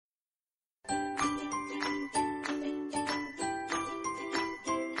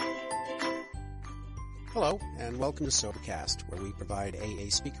Hello, and welcome to Sobercast, where we provide AA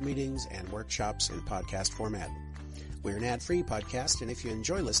speaker meetings and workshops in podcast format. We're an ad-free podcast, and if you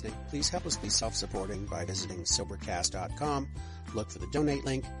enjoy listening, please help us be self-supporting by visiting Sobercast.com, look for the donate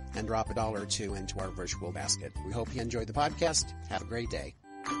link, and drop $1 or $2 into our virtual basket. We hope you enjoy the podcast. Have a great day.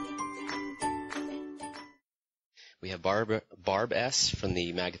 We have Barb S. from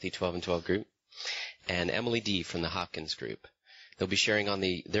the Magathy 12 and 12 group, and Emily D. from the Hopkins group. They'll be sharing on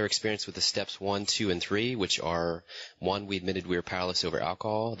their experience with the steps 1, 2, and 3, which are 1, we admitted we were powerless over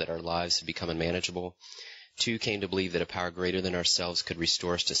alcohol, that our lives had become unmanageable. 2, came to believe that a power greater than ourselves could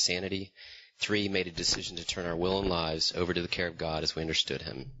restore us to sanity. 3, made a decision to turn our will and lives over to the care of God as we understood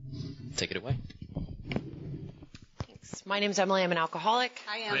Him. Take it away. Thanks. My name's Emily. I'm an alcoholic.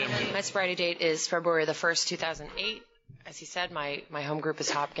 Hi, Emily. My sobriety date is February the 1st, 2008. As he said, my home group is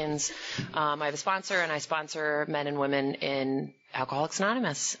Hopkins. I have a sponsor, and I sponsor men and women in Alcoholics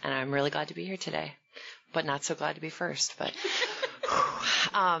Anonymous, and I'm really glad to be here today, but not so glad to be first. But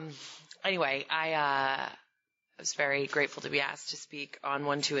anyway, I was very grateful to be asked to speak on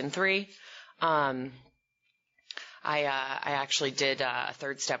 1, 2, and 3. I actually did a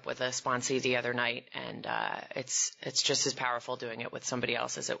third step with a sponsee the other night, and it's just as powerful doing it with somebody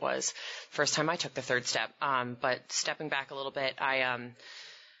else as it was first time I took the third step. But stepping back a little bit, I've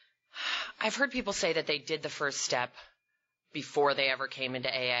heard people say that they did the first step before they ever came into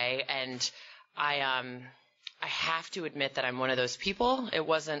AA, and I have to admit that I'm one of those people. It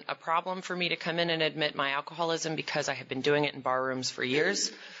wasn't a problem for me to come in and admit my alcoholism because I had been doing it in bar rooms for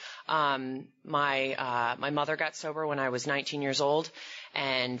years. My mother got sober when I was 19 years old,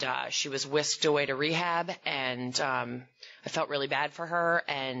 and she was whisked away to rehab, and I felt really bad for her,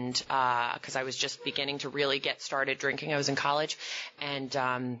 and because I was just beginning to really get started drinking. I was in college, and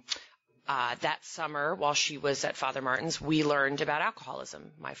that summer, while she was at Father Martin's, we learned about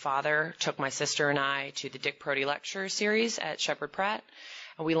alcoholism. My father took my sister and I to the Dick Prody lecture series at Shepherd Pratt,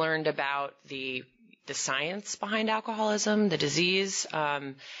 and we learned about the science behind alcoholism, the disease,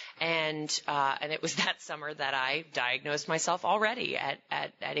 and it was that summer that I diagnosed myself already at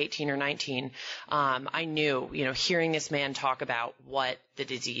 18 or 19. I knew, hearing this man talk about what the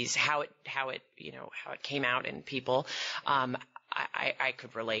disease, how it came out in people, I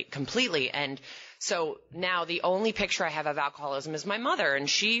could relate completely. And so now the only picture I have of alcoholism is my mother, and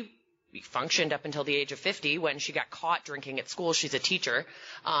she functioned up until the age of 50 when she got caught drinking at school. She's a teacher.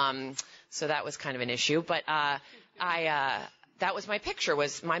 So that was kind of an issue. But that was my picture,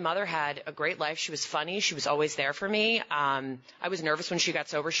 was my mother had a great life. She was funny. She was always there for me. I was nervous when she got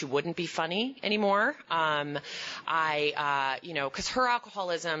sober she wouldn't be funny anymore. Because her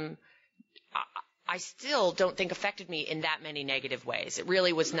alcoholism, I still don't think affected me in that many negative ways. It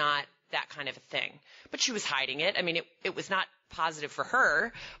really was not that kind of a thing. But she was hiding it. I mean, it was not positive for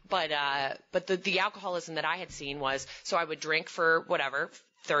her, but the alcoholism that I had seen was, so I would drink for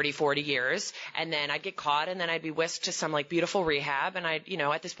 30, 40 years, and then I'd get caught, and then I'd be whisked to some beautiful rehab, and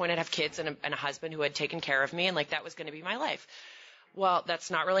at this point I'd have kids and a husband who had taken care of me, and that was going to be my life. Well,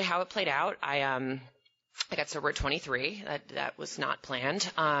 that's not really how it played out. I got sober at 23. That was not planned.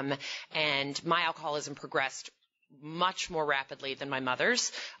 And my alcoholism progressed much more rapidly than my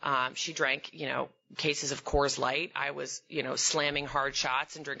mother's. She drank, cases of Coors Light. I was, slamming hard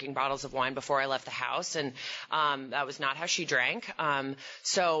shots and drinking bottles of wine before I left the house. And that was not how she drank.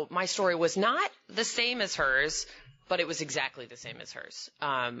 So my story was not the same as hers, but it was exactly the same as hers.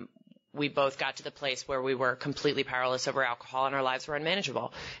 We both got to the place where we were completely powerless over alcohol and our lives were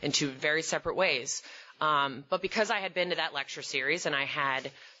unmanageable in two very separate ways. But because I had been to that lecture series and I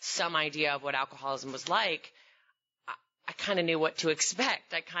had some idea of what alcoholism was like, I kind of knew what to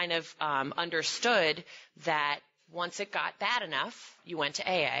expect. I kind of understood that once it got bad enough, you went to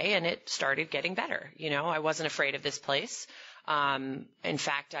AA and it started getting better. I wasn't afraid of this place. In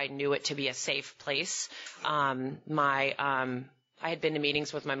fact, I knew it to be a safe place. I had been to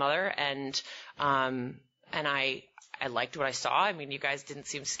meetings with my mother and I liked what I saw. I mean, you guys didn't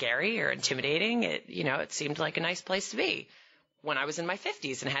seem scary or intimidating. It seemed like a nice place to be when I was in my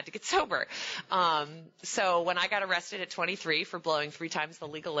 50s and had to get sober. So when I got arrested at 23 for blowing 3 times the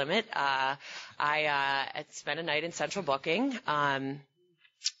legal limit, I had spent a night in central booking.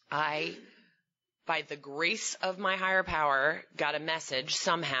 I, by the grace of my higher power, got a message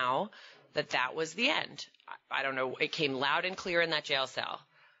somehow that was the end. I don't know. It came loud and clear in that jail cell.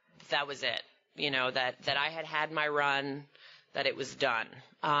 That was it. That I had my run, that it was done.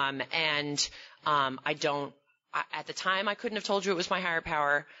 At the time, I couldn't have told you it was my higher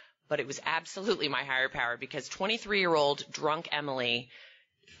power, but it was absolutely my higher power because 23-year-old drunk Emily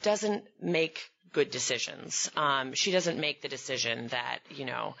doesn't make good decisions. She doesn't make the decision that,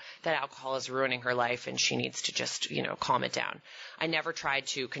 that alcohol is ruining her life and she needs to just, calm it down. I never tried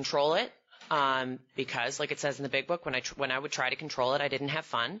to control it. Because like it says in the big book, when I would try to control it, I didn't have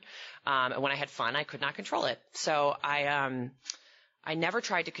fun. And when I had fun, I could not control it. So I never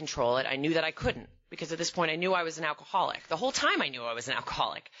tried to control it. I knew that I couldn't, because at this point I knew I was an alcoholic. The whole time I knew I was an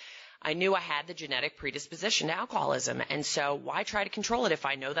alcoholic. I knew I had the genetic predisposition to alcoholism. And so why try to control it if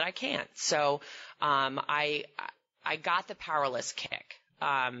I know that I can't? So, I got the powerless kick.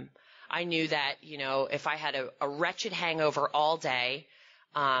 I knew that, if I had a wretched hangover all day,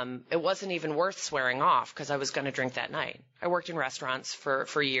 it wasn't even worth swearing off because I was going to drink that night. I worked in restaurants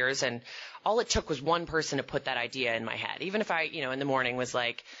for years, and all it took was one person to put that idea in my head. Even if I, in the morning was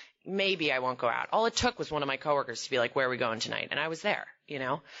like, maybe I won't go out. All it took was one of my coworkers to be like, where are we going tonight? And I was there,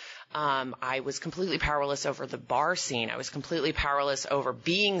 I was completely powerless over the bar scene. I was completely powerless over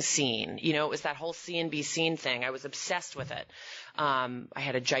being seen. It was that whole see and be seen thing. I was obsessed with it. I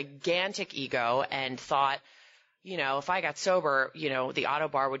had a gigantic ego and thought, if I got sober, the auto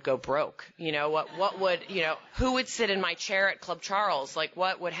bar would go broke. What would, who would sit in my chair at Club Charles? Like,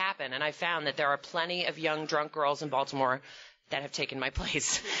 what would happen? And I found that there are plenty of young drunk girls in Baltimore that have taken my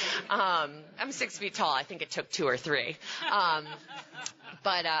place. I'm 6 feet tall. I think it took 2 or 3.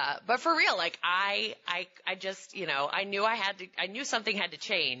 But for real, like I just, I knew something had to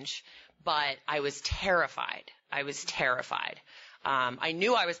change, but I was terrified. I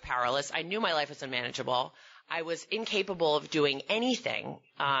knew I was powerless. I knew my life was unmanageable. I was incapable of doing anything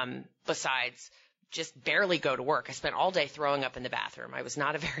besides just barely go to work. I spent all day throwing up in the bathroom. I was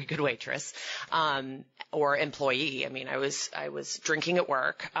not a very good waitress or employee. I mean, I was drinking at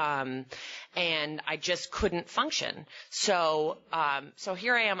work, and I just couldn't function. So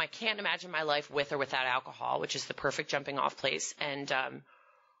here I am. I can't imagine my life with or without alcohol, which is the perfect jumping off place. And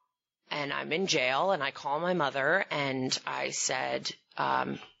I'm in jail, and I call my mother, and I said,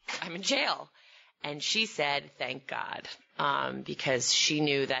 I'm in jail. And she said, thank God, because she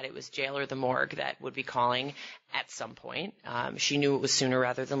knew that it was jail or the morgue that would be calling at some point. She knew it was sooner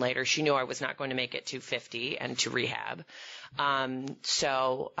rather than later. She knew I was not going to make it to 50 and to rehab.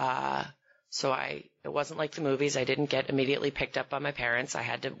 So it wasn't like the movies. I didn't get immediately picked up by my parents. I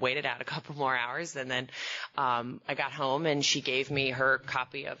had to wait it out a couple more hours. And then I got home, and she gave me her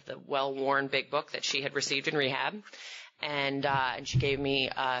copy of the well-worn big book that she had received in rehab. And she gave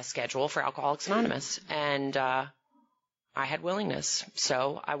me a schedule for Alcoholics Anonymous, and I had willingness,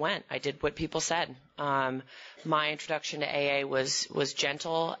 so I went. I did what people said. My introduction to AA was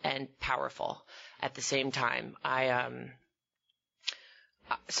gentle and powerful at the same time. I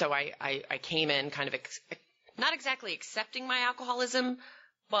came in kind of not exactly accepting my alcoholism,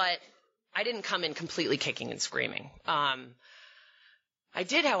 but I didn't come in completely kicking and screaming. I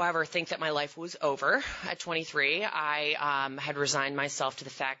did, however, think that my life was over at 23. I had resigned myself to the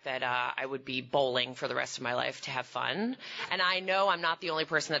fact that I would be bowling for the rest of my life to have fun. And I know I'm not the only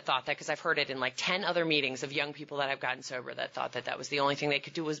person that thought that, because I've heard it in like 10 other meetings of young people that I've gotten sober that thought that that was the only thing they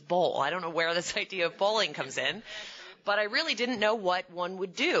could do was bowl. I don't know where this idea of bowling comes in, but I really didn't know what one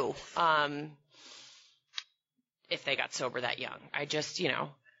would do if they got sober that young. I just,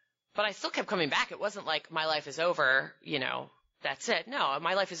 but I still kept coming back. It wasn't like my life is over, that's it. No,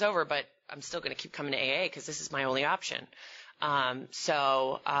 my life is over, but I'm still going to keep coming to AA because this is my only option.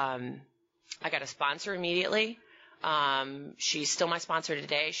 So I got a sponsor immediately. She's still my sponsor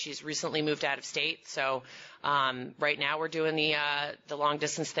today. She's recently moved out of state. So right now we're doing the long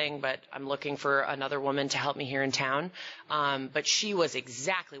distance thing, but I'm looking for another woman to help me here in town. But she was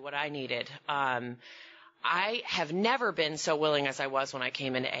exactly what I needed. I have never been so willing as I was when I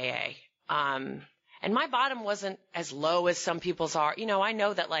came into AA. And my bottom wasn't as low as some people's are. I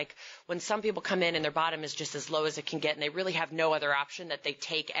know that like when some people come in and their bottom is just as low as it can get and they really have no other option, that they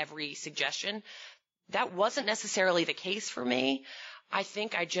take every suggestion. That wasn't necessarily the case for me. I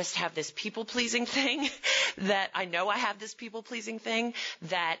think I just have this people-pleasing thing that I know I have this people-pleasing thing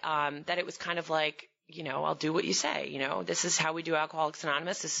that it was kind of like, I'll do what you say. This is how we do Alcoholics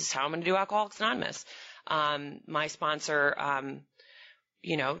Anonymous. This is how I'm going to do Alcoholics Anonymous. My sponsor,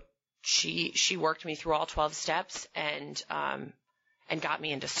 she worked me through all 12 steps and got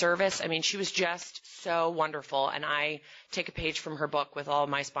me into service. I mean, she was just so wonderful. And I take a page from her book with all of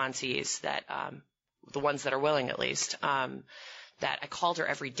my sponsees that, the ones that are willing at least, that I called her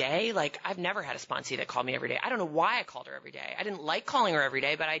every day. Like, I've never had a sponsee that called me every day. I don't know why I called her every day. I didn't like calling her every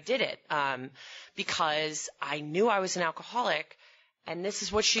day, but I did it, because I knew I was an alcoholic. And this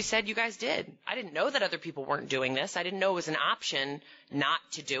is what she said you guys did. I didn't know that other people weren't doing this. I didn't know it was an option not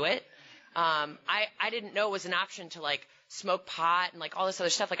to do it. I didn't know it was an option to like smoke pot and like all this other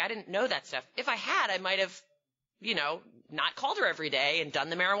stuff. Like I didn't know that stuff. If I had, I might have, not called her every day and done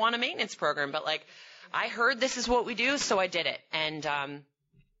the marijuana maintenance program. But like I heard this is what we do, so I did it. And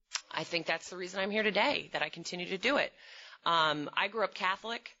I think that's the reason I'm here today, that I continue to do it. I grew up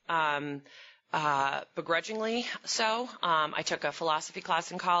Catholic, begrudgingly so. I took a philosophy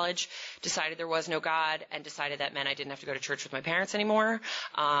class in college, decided there was no God, and decided that meant I didn't have to go to church with my parents anymore.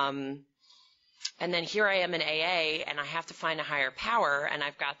 And then here I am in AA, and I have to find a higher power, and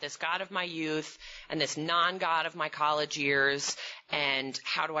I've got this God of my youth and this non-God of my college years, and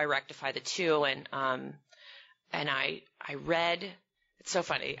how do I rectify the two? And I read. It's so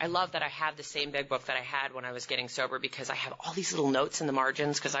funny. I love that I have the same big book that I had when I was getting sober, because I have all these little notes in the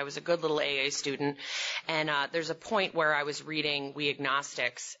margins because I was a good little AA student. And there's a point where I was reading We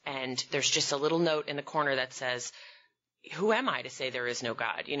Agnostics, and there's just a little note in the corner that says, who am I to say there is no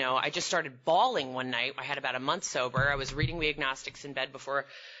God? I just started bawling one night. I had about a month sober. I was reading We Agnostics in bed before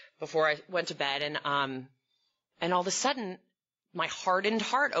I went to bed, and all of a sudden my hardened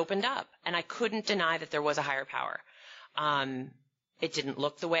heart opened up, and I couldn't deny that there was a higher power. It didn't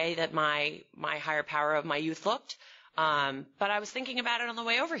look the way that my higher power of my youth looked. But I was thinking about it on the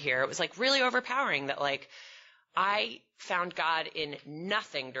way over here. It was like really overpowering that like I found God in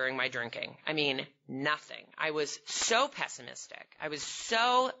nothing during my drinking. I mean, nothing. I was so pessimistic. I was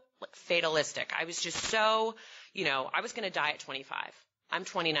so fatalistic. I was just so, I was going to die at 25. I'm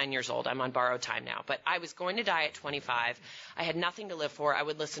 29 years old. I'm on borrowed time now, but I was going to die at 25. I had nothing to live for. I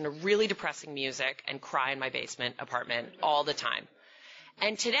would listen to really depressing music and cry in my basement apartment all the time.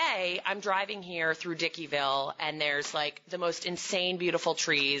 And today I'm driving here through Dickeyville, and there's like the most insane, beautiful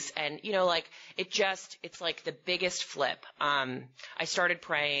trees. And, it's like the biggest flip. I started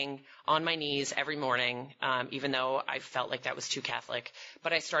praying on my knees every morning, even though I felt like that was too Catholic,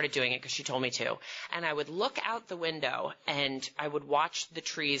 but I started doing it because she told me to. And I would look out the window and I would watch the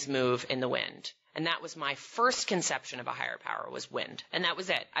trees move in the wind. And that was my first conception of a higher power, was wind. And that was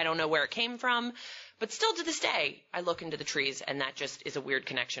it. I don't know where it came from, but still to this day, I look into the trees, and that just is a weird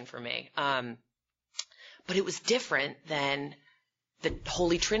connection for me. But it was different than the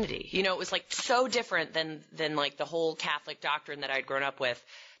Holy Trinity. It was like so different than like the whole Catholic doctrine that I'd grown up with,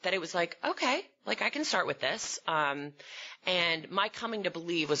 that it was like, okay, like I can start with this. And my coming to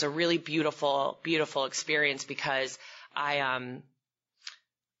believe was a really beautiful, beautiful experience, because I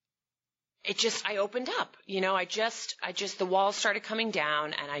opened up, the walls started coming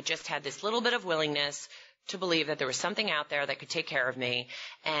down, and I just had this little bit of willingness to believe that there was something out there that could take care of me.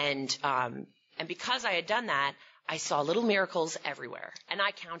 And because I had done that, I saw little miracles everywhere, and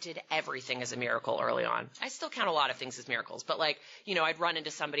I counted everything as a miracle early on. I still count a lot of things as miracles, but I'd run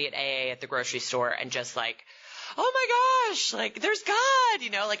into somebody at AA at the grocery store and just like, oh my gosh, like there's God,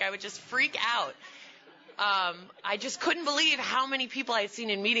 I would just freak out. I just couldn't believe how many people I had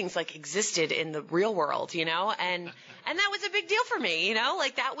seen in meetings existed in the real world, and that was a big deal for me,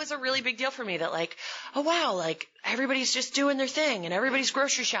 that was a really big deal for me, that oh wow, everybody's just doing their thing, and everybody's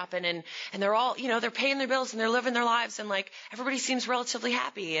grocery shopping, and they're all, they're paying their bills, and they're living their lives, and everybody seems relatively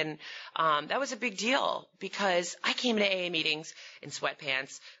happy. And that was a big deal, because I came to AA meetings in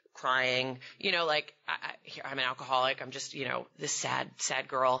sweatpants, crying, I'm an alcoholic, I'm just, this sad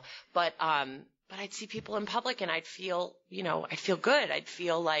girl, but I'd see people in public, and I'd feel good. I'd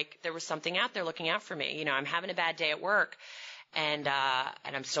feel like there was something out there looking out for me. I'm having a bad day at work, and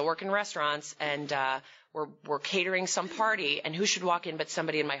I'm still working in restaurants, and we're catering some party, and who should walk in but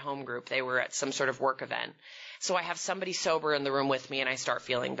somebody in my home group? They were at some sort of work event. So I have somebody sober in the room with me, and I start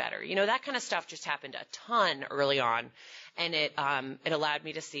feeling better. That kind of stuff just happened a ton early on, and it allowed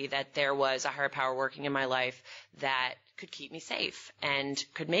me to see that there was a higher power working in my life that could keep me safe and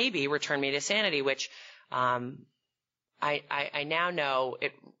could maybe return me to sanity, which I now know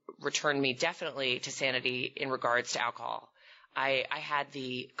it returned me definitely to sanity in regards to alcohol. I had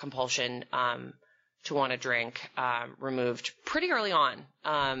the compulsion to want to drink removed pretty early on.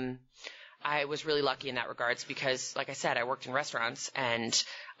 I was really lucky in that regards, because, like I said, I worked in restaurants, and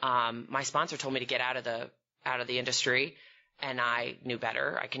my sponsor told me to get out of the industry, and I knew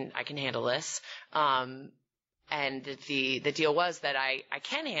better. I can handle this. And the deal was that I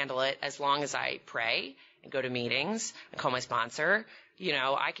can handle it as long as I pray and go to meetings and call my sponsor.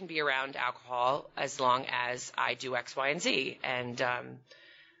 I can be around alcohol as long as I do X, Y, and Z. And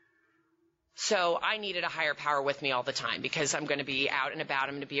so I needed a higher power with me all the time, because I'm going to be out and about.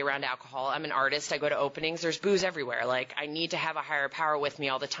 I'm going to be around alcohol. I'm an artist. I go to openings. There's booze everywhere. I need to have a higher power with me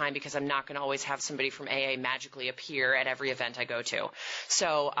all the time, because I'm not going to always have somebody from AA magically appear at every event I go to.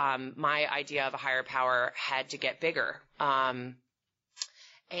 So my idea of a higher power had to get bigger.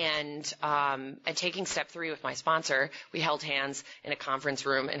 And taking step 3 with my sponsor, we held hands in a conference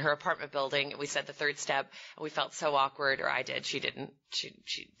room in her apartment building. We said the third step, and we felt so awkward, or I did. She didn't.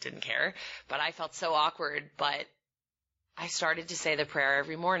 She didn't care. But I felt so awkward. But I started to say the prayer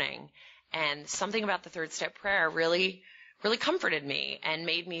every morning. And something about the third step prayer really, really comforted me and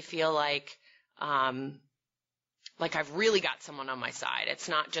made me feel like I've really got someone on my side. It's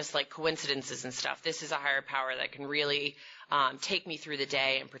not just like coincidences and stuff. This is a higher power that can really take me through the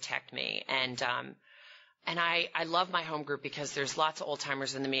day and protect me. And I love my home group because there's lots of old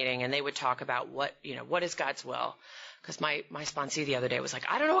timers in the meeting, and they would talk about what is God's will. Because my sponsee the other day was like,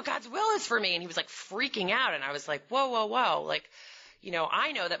 I don't know what God's will is for me. And he was like freaking out. And I was like, whoa. Like,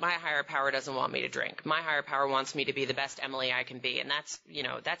 I know that my higher power doesn't want me to drink. My higher power wants me to be the best Emily I can be. And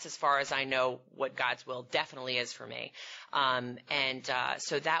that's as far as I know what God's will definitely is for me.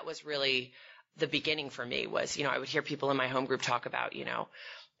 So that was really the beginning for me was, I would hear people in my home group talk about,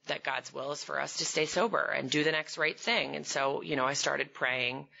 that God's will is for us to stay sober and do the next right thing. And so, I started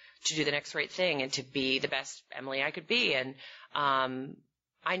praying to do the next right thing and to be the best Emily I could be. And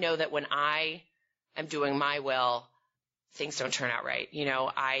I know that when I am doing my will, things don't turn out right.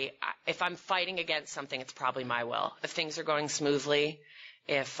 If I'm fighting against something, it's probably my will. If things are going smoothly,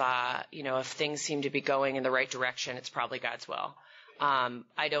 if things seem to be going in the right direction, it's probably God's will.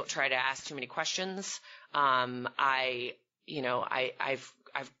 I don't try to ask too many questions. I've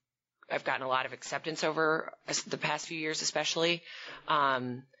gotten a lot of acceptance over the past few years, especially.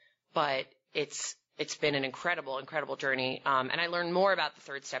 But it's been an incredible, incredible journey. And I learned more about the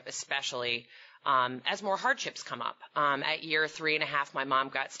third step, especially as more hardships come up. At year 3.5, my mom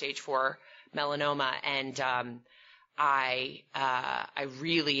got stage 4 melanoma, and I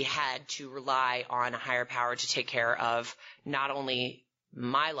really had to rely on a higher power to take care of not only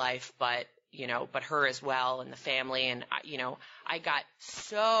my life, but her as well, and the family. And I got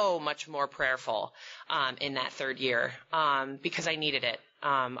so much more prayerful in that third year because I needed it.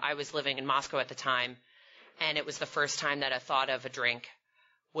 I was living in Moscow at the time, and it was the first time that a thought of a drink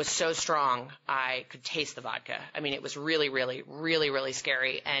was so strong I could taste the vodka. I mean, it was really, really, really, really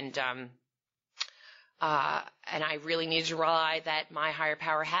scary. And I really needed to rely that my higher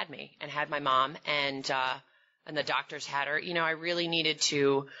power had me and had my mom, and the doctors had her. I really needed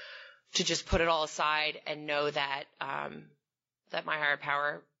to just put it all aside and know that that my higher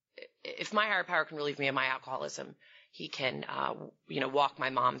power, if my higher power can relieve me of my alcoholism, he can walk my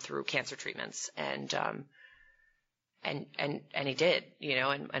mom through cancer treatments. And he did,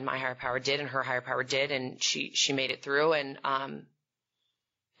 and my higher power did, and her higher power did, and she made it through. And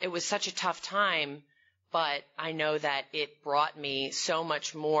it was such a tough time, but I know that it brought me so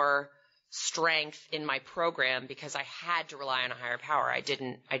much more strength in my program because I had to rely on a higher power. I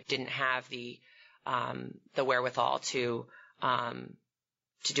didn't have the wherewithal to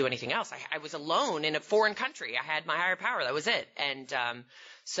do anything else. I was alone in a foreign country. I had my higher power. That was it. And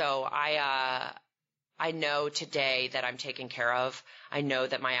so I know today that I'm taken care of. I know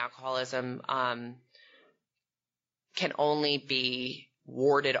that my alcoholism can only be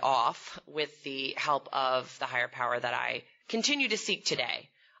warded off with the help of the higher power that I continue to seek today.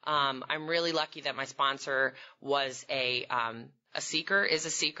 I'm really lucky that my sponsor was a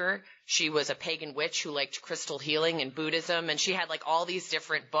seeker. She was a pagan witch who liked crystal healing and Buddhism, and she had like all these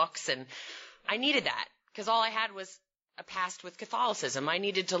different books, and I needed that because all I had was a past with Catholicism. I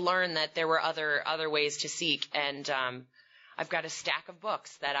needed to learn that there were other ways to seek, and I've got a stack of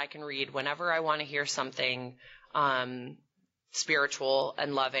books that I can read whenever I want to hear something spiritual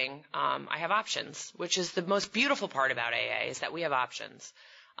and loving. I have options, which is the most beautiful part about AA, is that we have options.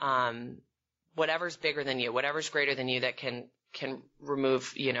 Whatever's bigger than you, whatever's greater than you that can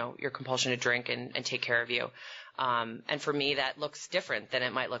remove, your compulsion to drink and take care of you. And for me, that looks different than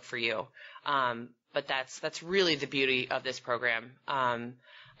it might look for you. But that's really the beauty of this program.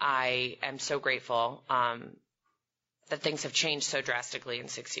 I am so grateful, that things have changed so drastically in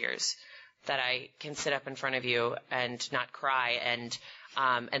 6 years that I can sit up in front of you and not cry and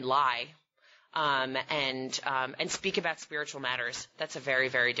lie. And speak about spiritual matters. That's a very,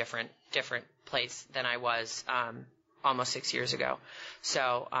 very different place than I was almost 6 years ago.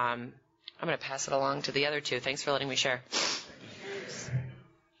 So I'm going to pass it along to the other two. Thanks for letting me share.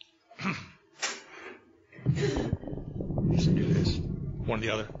 Just do this. One or the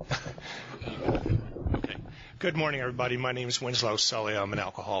other. Okay. Good morning, everybody. My name is Winslow S. I'm an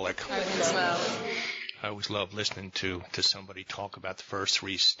alcoholic. Hi, Winslow. I always love listening to somebody talk about the first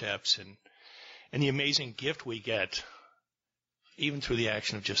 3 steps and the amazing gift we get, even through the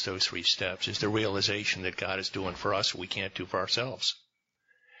action of just those 3 steps, is the realization that God is doing for us what we can't do for ourselves.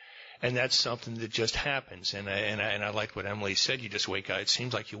 And that's something that just happens. And I like what Emily said. You just wake up. It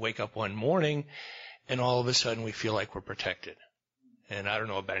seems like you wake up one morning, and all of a sudden we feel like we're protected. And I don't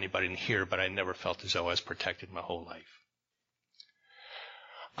know about anybody in here, but I never felt as though I was protected my whole life.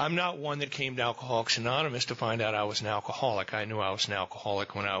 I'm not one that came to Alcoholics Anonymous to find out I was an alcoholic. I knew I was an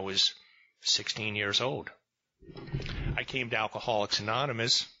alcoholic when I was 16 years old. I came to Alcoholics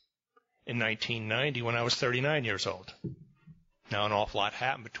Anonymous in 1990 when I was 39 years old. Now, an awful lot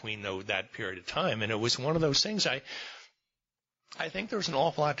happened between that period of time, and it was one of those things I think there's an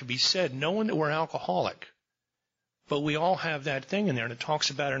awful lot to be said, knowing that we're alcoholic. But we all have that thing in there, and it talks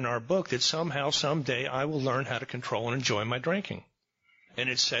about in our book that somehow, someday, I will learn how to control and enjoy my drinking. And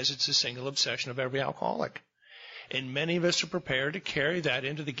it says it's a single obsession of every alcoholic. And many of us are prepared to carry that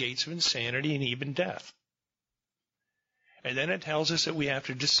into the gates of insanity and even death. And then it tells us that we have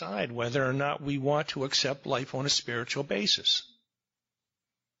to decide whether or not we want to accept life on a spiritual basis.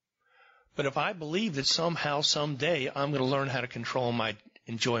 But if I believe that somehow, someday, I'm going to learn how to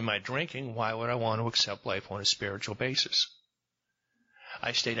enjoy my drinking, why would I want to accept life on a spiritual basis?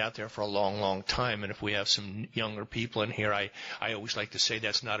 I stayed out there for a long, long time, and if we have some younger people in here, I always like to say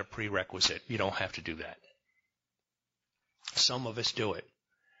that's not a prerequisite. You don't have to do that. Some of us do it.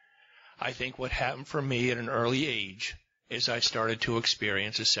 I think what happened for me at an early age is I started to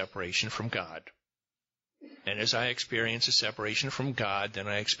experience a separation from God. And as I experienced a separation from God, then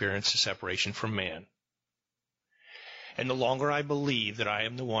I experienced a separation from man. And the longer I believe that I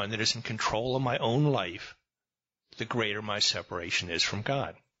am the one that is in control of my own life, the greater my separation is from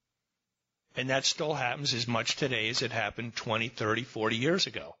God. And that still happens as much today as it happened 20, 30, 40 years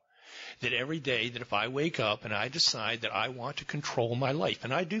ago. That every day that if I wake up and I decide that I want to control my life,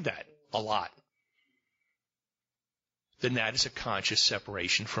 and I do that a lot, then that is a conscious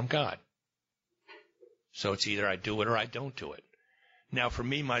separation from God. So it's either I do it or I don't do it. Now, for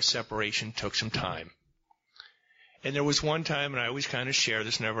me, my separation took some time. And there was one time, and I always kind of share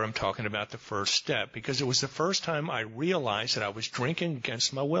this whenever I'm talking about the first step, because it was the first time I realized that I was drinking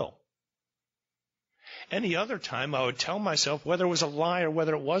against my will. Any other time, I would tell myself, whether it was a lie or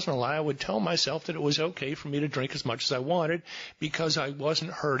whether it wasn't a lie, I would tell myself that it was okay for me to drink as much as I wanted because I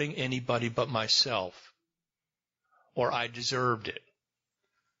wasn't hurting anybody but myself, or I deserved it.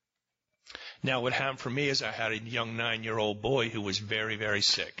 Now, what happened for me is I had a young 9-year-old boy who was very, very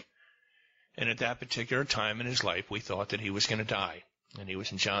sick. And at that particular time in his life, we thought that he was going to die. And he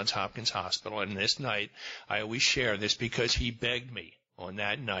was in Johns Hopkins Hospital. And this night, I always share this because he begged me on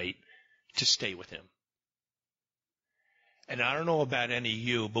that night to stay with him. And I don't know about any of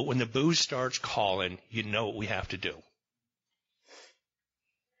you, but when the booze starts calling, you know what we have to do.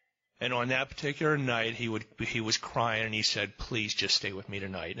 And on that particular night, he was crying, and he said, "Please just stay with me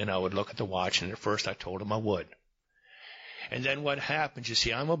tonight." And I would look at the watch, and at first I told him I would. And then what happens, you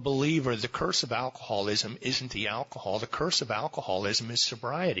see, I'm a believer, the curse of alcoholism isn't the alcohol. The curse of alcoholism is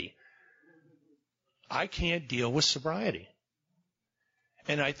sobriety. I can't deal with sobriety.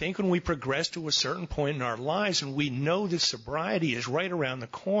 And I think when we progress to a certain point in our lives and we know that sobriety is right around the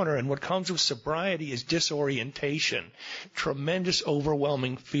corner, and what comes with sobriety is disorientation, tremendous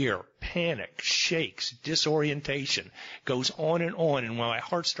overwhelming fear, panic, shakes, disorientation, goes on, and when my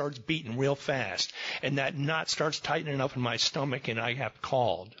heart starts beating real fast and that knot starts tightening up in my stomach and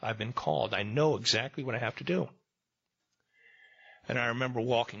I've been called, I know exactly what I have to do. And I remember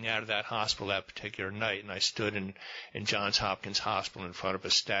walking out of that hospital that particular night, and I stood in Johns Hopkins Hospital in front of a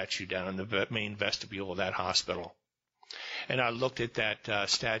statue down in the main vestibule of that hospital. And I looked at that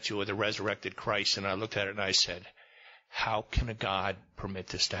statue of the resurrected Christ, and I looked at it and I said, how can a God permit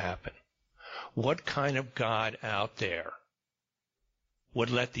this to happen? What kind of God out there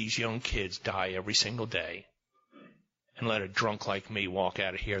would let these young kids die every single day and let a drunk like me walk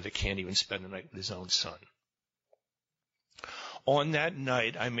out of here that can't even spend the night with his own son? On that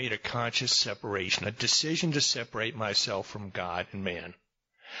night, I made a conscious separation, a decision to separate myself from God and man.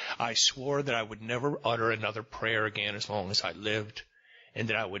 I swore that I would never utter another prayer again as long as I lived, and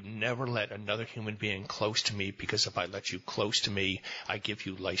that I would never let another human being close to me, because if I let you close to me, I give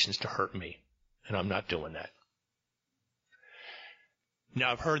you license to hurt me, and I'm not doing that.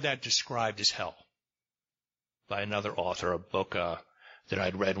 Now, I've heard that described as hell by another author, a book that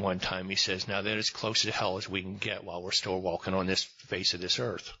I'd read one time. He says, now that is as close to hell as we can get while we're still walking on this face of this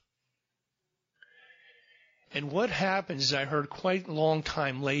earth. And what happens is I heard quite a long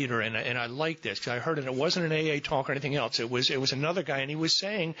time later, and I like this, because I heard it. It wasn't an AA talk or anything else. It was another guy, and he was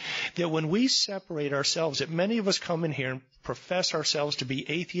saying that when we separate ourselves, that many of us come in here and profess ourselves to be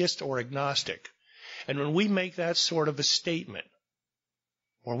atheist or agnostic. And when we make that sort of a statement,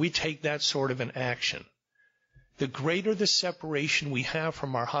 or we take that sort of an action, The greater the separation we have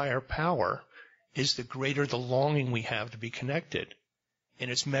from our higher power is the greater the longing we have to be connected.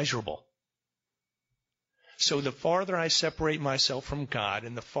 And it's measurable. So the farther I separate myself from God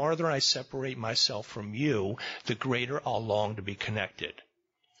and the farther I separate myself from you, the greater I'll long to be connected.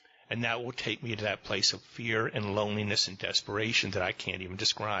 And that will take me to that place of fear and loneliness and desperation that I can't even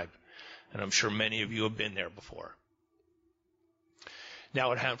describe. And I'm sure many of you have been there before. Now,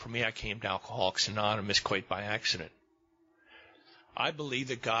 what happened for me, I came to Alcoholics Anonymous quite by accident. I believe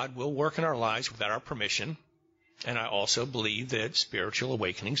that God will work in our lives without our permission, and I also believe that spiritual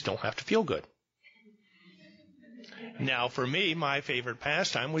awakenings don't have to feel good. Now, for me, my favorite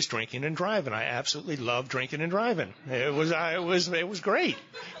pastime was drinking and driving. I absolutely loved drinking and driving. It was great.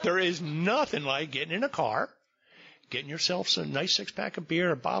 There is nothing like getting in a car, getting yourself some nice six-pack of beer,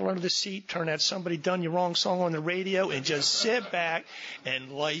 a bottle under the seat, turn that Somebody Done You Wrong song on the radio, and just sit back,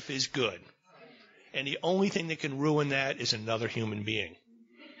 and life is good. And the only thing that can ruin that is another human being.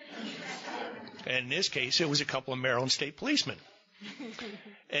 And in this case, it was a couple of Maryland state policemen.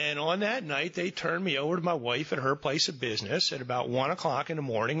 And on that night, they turned me over to my wife at her place of business at about 1 o'clock in the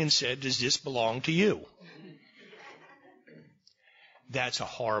morning and said, "Does this belong to you?" That's a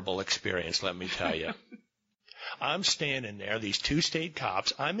horrible experience, let me tell you. I'm standing there, these two state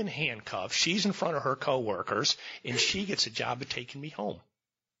cops, I'm in handcuffs, she's in front of her coworkers, and she gets a job of taking me home.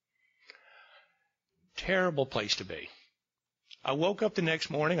 Terrible place to be. I woke up the next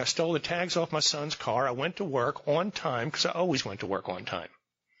morning, I stole the tags off my son's car, I went to work on time, because I always went to work on time.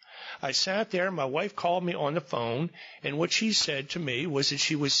 I sat there, my wife called me on the phone, and what she said to me was that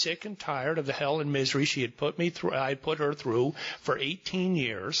she was sick and tired of the hell and misery she had I had put her through for 18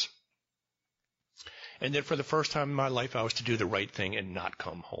 years, and that for the first time in my life I was to do the right thing and not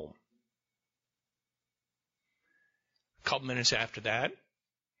come home. A couple minutes after that,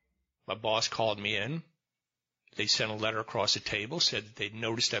 my boss called me in. They sent a letter across the table, said that they'd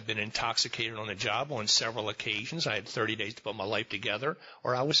noticed I'd been intoxicated on the job on several occasions. I had 30 days to put my life together,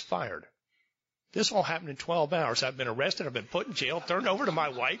 or I was fired. This all happened in 12 hours. I've been arrested. I've been put in jail, turned over to my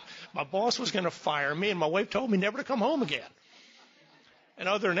wife. My boss was going to fire me, and my wife told me never to come home again. And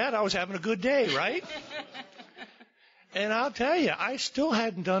other than that, I was having a good day, right? And I'll tell you, I still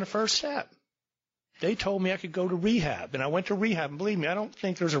hadn't done a first step. They told me I could go to rehab, and I went to rehab. And believe me, I don't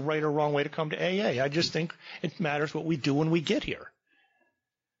think there's a right or wrong way to come to AA. I just think it matters what we do when we get here.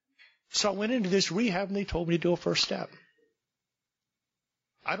 So I went into this rehab, and they told me to do a first step.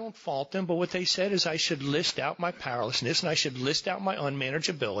 I don't fault them, but what they said is I should list out my powerlessness, and I should list out my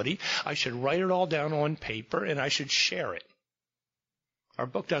unmanageability. I should write it all down on paper, and I should share it. Our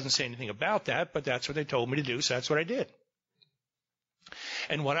book doesn't say anything about that, but that's what they told me to do, so that's what I did.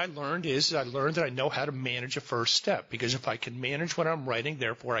 And what I learned is I learned that I know how to manage a first step, because if I can manage what I'm writing,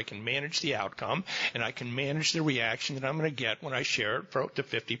 therefore I can manage the outcome, and I can manage the reaction that I'm going to get when I share it to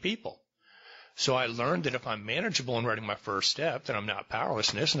 50 people. So I learned that if I'm manageable in writing my first step, then I'm not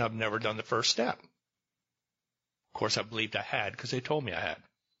powerlessness, and I've never done the first step. Of course, I believed I had because they told me I had.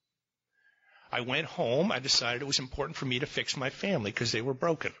 I went home. I decided it was important for me to fix my family because they were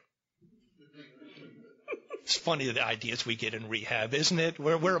broken. It's funny the ideas we get in rehab, isn't it?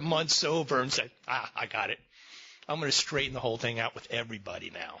 We're a month sober and say, I got it. I'm going to straighten the whole thing out with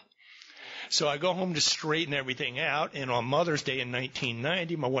everybody now. So I go home to straighten everything out, and on Mother's Day in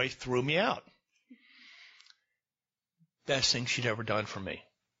 1990, my wife threw me out. Best thing she'd ever done for me.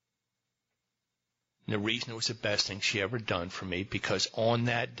 And the reason it was the best thing she ever done for me, because on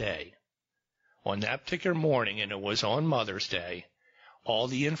that day, on that particular morning, and it was on Mother's Day, all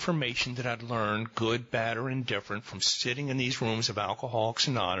the information that I'd learned, good, bad, or indifferent, from sitting in these rooms of Alcoholics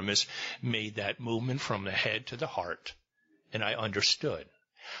Anonymous made that movement from the head to the heart. And I understood.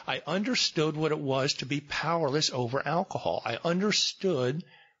 I understood what it was to be powerless over alcohol. I understood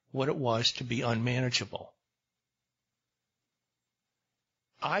what it was to be unmanageable.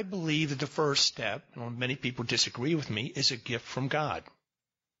 I believe that the first step, and many people disagree with me, is a gift from God.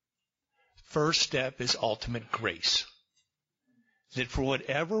 First step is ultimate grace. That for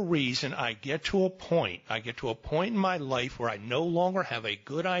whatever reason I get to a point in my life where I no longer have a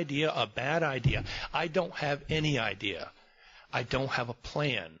good idea, a bad idea. I don't have any idea. I don't have a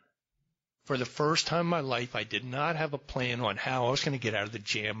plan. For the first time in my life, I did not have a plan on how I was going to get out of the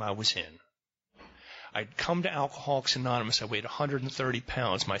jam I was in. I'd come to Alcoholics Anonymous. I weighed 130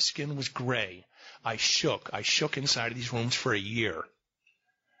 pounds. My skin was gray. I shook. I shook inside of these rooms for a year.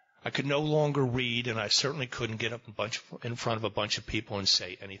 I could no longer read, and I certainly couldn't get up in front of a bunch of people and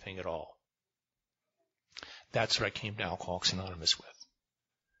say anything at all. That's what I came to Alcoholics Anonymous with.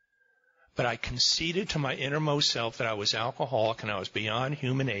 But I conceded to my innermost self that I was alcoholic and I was beyond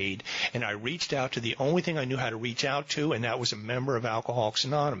human aid, and I reached out to the only thing I knew how to reach out to, and that was a member of Alcoholics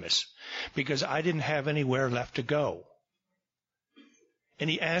Anonymous, because I didn't have anywhere left to go. And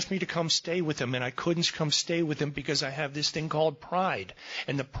he asked me to come stay with him, and I couldn't come stay with him because I have this thing called pride,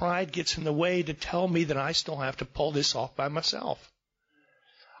 and the pride gets in the way to tell me that I still have to pull this off by myself.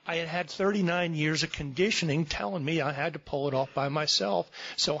 I had had 39 years of conditioning telling me I had to pull it off by myself.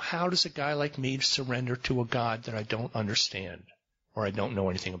 So how does a guy like me surrender to a God that I don't understand or I don't know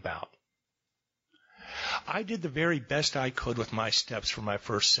anything about? I did the very best I could with my steps for my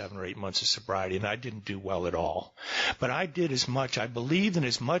first 7 or 8 months of sobriety, and I didn't do well at all. But I did as much. I believed in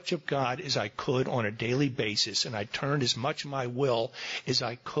as much of God as I could on a daily basis, and I turned as much of my will as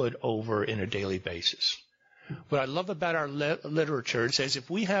I could over in a daily basis. What I love about our literature, it says if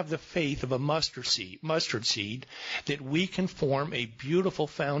we have the faith of a mustard seed, that we can form a beautiful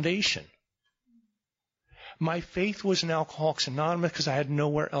foundation. My faith was in Alcoholics Anonymous because I had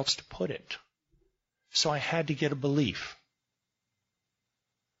nowhere else to put it. So I had to get a belief.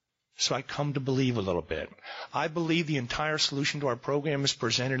 So I come to believe a little bit. I believe the entire solution to our program is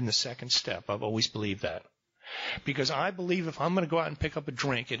presented in the second step. I've always believed that. Because I believe if I'm going to go out and pick up a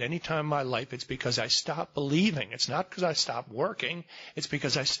drink at any time in my life, it's because I stopped believing. It's not because I stopped working. It's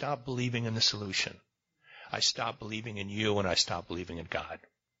because I stopped believing in the solution. I stopped believing in you, and I stopped believing in God.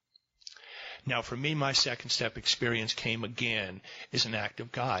 Now, for me, my second step experience came again as an act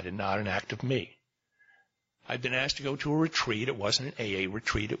of God and not an act of me. I'd been asked to go to a retreat. It wasn't an AA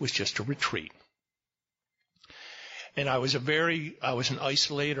retreat. It was just a retreat. And I was an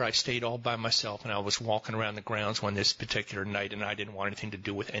isolator. I stayed all by myself, and I was walking around the grounds one this particular night, and I didn't want anything to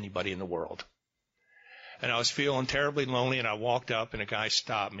do with anybody in the world. And I was feeling terribly lonely, and I walked up, and a guy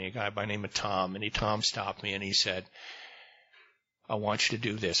stopped me, a guy by the name of Tom, and Tom stopped me, and he said, I want you to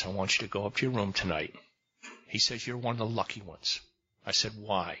do this. I want you to go up to your room tonight. He says, you're one of the lucky ones. I said,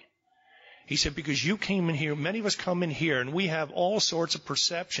 why? He said, because you came in here, many of us come in here, and we have all sorts of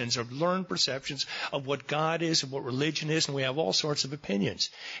perceptions, or learned perceptions of what God is and what religion is, and we have all sorts of opinions.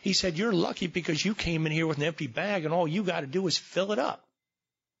 He said, you're lucky because you came in here with an empty bag, and all you got to do is fill it up.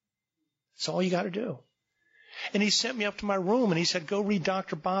 That's all you got to do. And he sent me up to my room, and he said, go read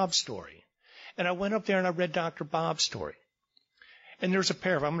Dr. Bob's story. And I went up there, and I read Dr. Bob's story. And there's a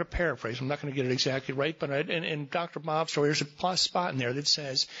paragraph. I'm going to paraphrase. I'm not going to get it exactly right, but in Dr. Bob's story, there's a plus spot in there that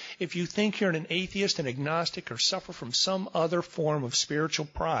says, if you think you're an atheist, an agnostic, or suffer from some other form of spiritual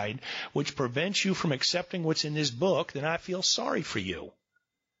pride which prevents you from accepting what's in this book, then I feel sorry for you.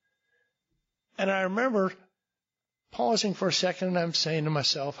 And I remember pausing for a second, and I'm saying to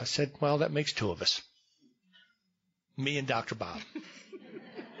myself, I said, well, that makes two of us. Me and Dr. Bob.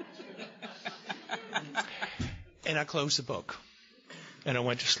 And I closed the book. And I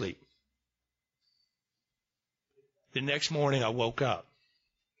went to sleep. The next morning I woke up.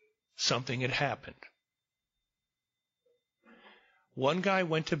 Something had happened. One guy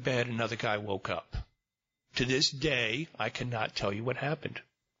went to bed, another guy woke up. To this day, I cannot tell you what happened.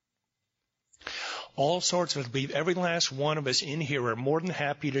 All sorts of us, I believe every last one of us in here are more than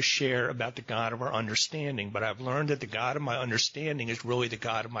happy to share about the God of our understanding, but I've learned that the God of my understanding is really the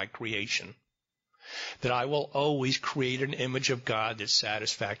God of my creation. That I will always create an image of God that's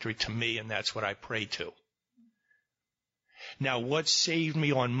satisfactory to me, and that's what I pray to. Now, what saved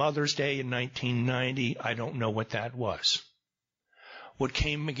me on Mother's Day in 1990, I don't know what that was. What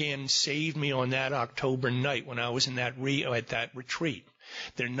came again and saved me on that October night when I was in at that retreat,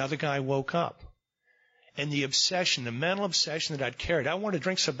 that another guy woke up. And the obsession, the mental obsession that I'd carried, I wanted to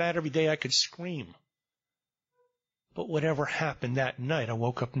drink so bad every day I could scream. But whatever happened that night, I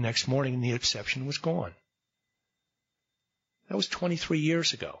woke up the next morning and the obsession was gone. That was 23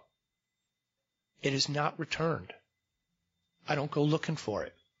 years ago. It has not returned. I don't go looking for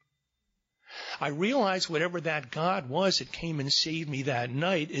it. I realize whatever that God was that came and saved me that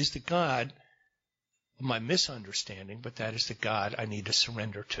night is the God of my misunderstanding, but that is the God I need to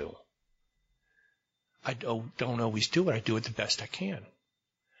surrender to. I don't always do it. I do it the best I can.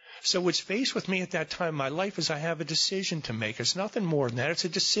 So what's faced with me at that time in my life is I have a decision to make. It's nothing more than that. It's a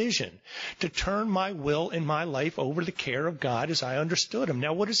decision to turn my will in my life over to the care of God as I understood Him.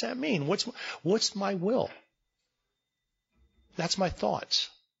 Now, what does that mean? What's my will? That's my thoughts.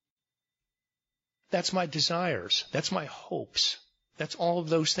 That's my desires. That's my hopes. That's all of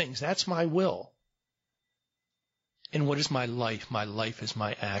those things. That's my will. And what is my life? My life is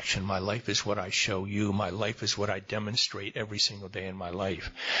my action. My life is what I show you. My life is what I demonstrate every single day in my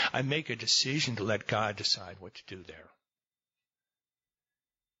life. I make a decision to let God decide what to do there.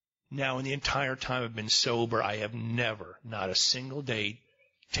 Now, in the entire time I've been sober, I have never, not a single day,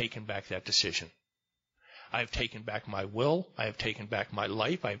 taken back that decision. I have taken back my will. I have taken back my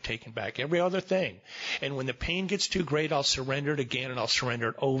life. I have taken back every other thing. And when the pain gets too great, I'll surrender it again, and I'll surrender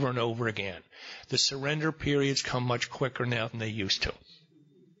it over and over again. The surrender periods come much quicker now than they used to.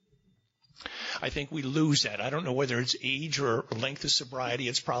 I think we lose that. I don't know whether it's age or length of sobriety.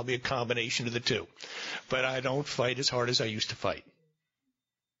 It's probably a combination of the two. But I don't fight as hard as I used to fight.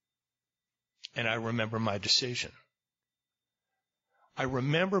 And I remember my decision. I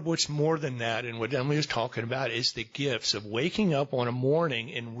remember what's more than that, and what Emily was talking about is the gifts of waking up on a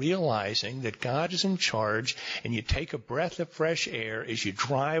morning and realizing that God is in charge, and you take a breath of fresh air as you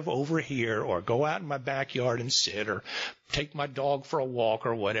drive over here or go out in my backyard and sit or take my dog for a walk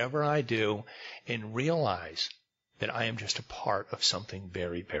or whatever I do, and realize that I am just a part of something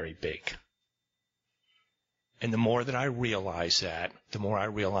very, very big. And the more that I realize that, the more I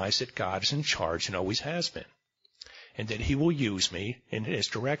realize that God is in charge and always has been, and that he will use me in his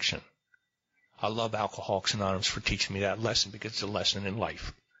direction. I love Alcoholics Anonymous for teaching me that lesson, because it's a lesson in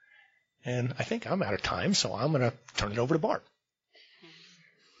life. And I think I'm out of time, so I'm going to turn it over to Barb.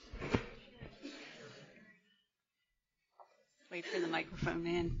 Wait for the microphone,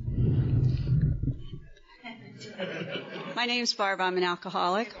 man. My name's Barb. I'm an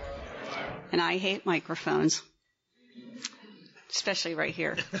alcoholic, and I hate microphones, especially right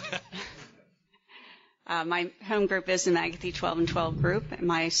here. My home group is the Magathy 12 and 12 group, and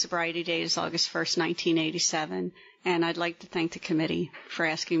my sobriety date is August 1st, 1987, and I'd like to thank the committee for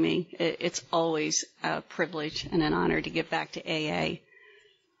asking me. It's always a privilege and an honor to give back to AA.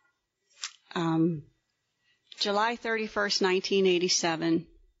 July 31st, 1987,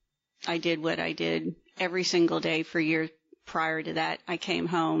 I did what I did every single day for years prior to that. I came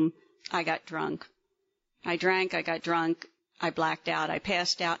home, I got drunk. I drank, I got drunk, I blacked out, I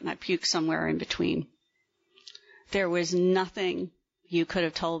passed out, and I puked somewhere in between. There was nothing you could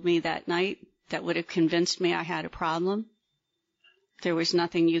have told me that night that would have convinced me I had a problem. There was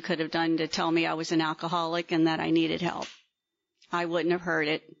nothing you could have done to tell me I was an alcoholic and that I needed help. I wouldn't have heard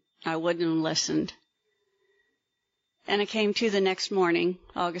it. I wouldn't have listened. And I came to the next morning,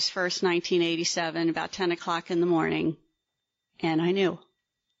 August 1st, 1987, about 10 o'clock in the morning, and I knew.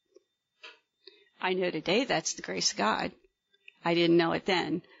 I know today that's the grace of God. I didn't know it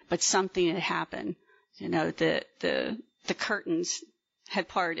then, but something had happened. You know, the curtains had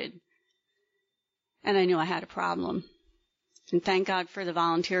parted, and I knew I had a problem. And thank God for the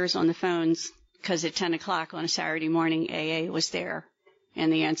volunteers on the phones, because at 10 o'clock on a Saturday morning, AA was there,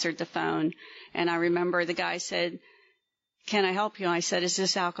 and they answered the phone. And I remember the guy said, "Can I help you?" I said, "Is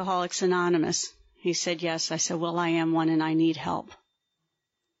this Alcoholics Anonymous?" He said, "Yes." I said, "Well, I am one, and I need help."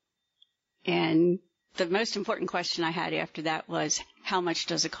 And the most important question I had after that was, how much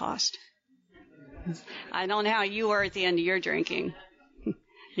does it cost? I don't know how you were at the end of your drinking.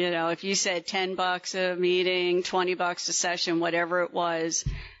 You know, if you said $10 a meeting, $20 a session, whatever it was,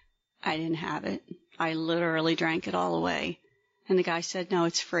 I didn't have it. I literally drank it all away. And the guy said, "No,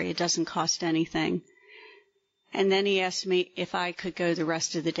 it's free. It doesn't cost anything." And then he asked me if I could go the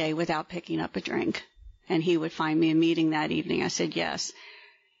rest of the day without picking up a drink, and he would find me a meeting that evening. I said yes.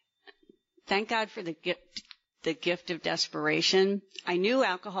 Thank God for the gift of desperation. I knew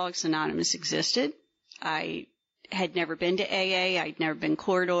Alcoholics Anonymous existed. I had never been to AA. I'd never been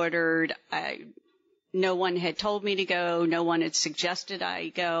court-ordered. No one had told me to go. No one had suggested I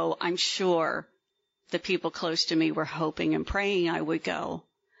go. I'm sure the people close to me were hoping and praying I would go.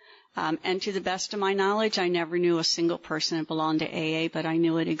 And to the best of my knowledge, I never knew a single person that belonged to AA, but I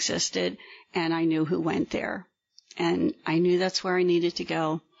knew it existed, and I knew who went there. And I knew that's where I needed to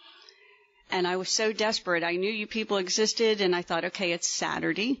go. And I was so desperate. I knew you people existed, and I thought, okay, it's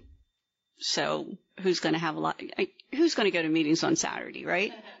Saturday, so who's going to go to meetings on Saturday,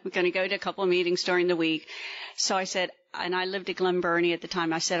 right? We're going to go to a couple of meetings during the week. So I said, and I lived at Glen Burnie at the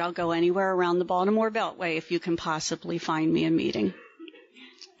time, I said, I'll go anywhere around the Baltimore Beltway if you can possibly find me a meeting.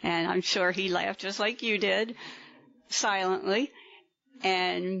 And I'm sure he laughed just like you did, silently,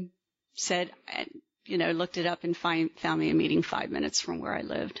 and said, looked it up and found me a meeting 5 minutes from where I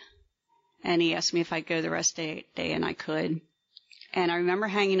lived. And he asked me if I'd go the rest of the day, and I could. And I remember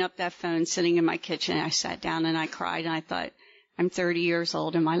hanging up that phone, sitting in my kitchen. I sat down and I cried, and I thought, I'm 30 years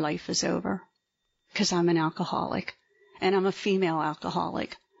old and my life is over, because I'm an alcoholic, and I'm a female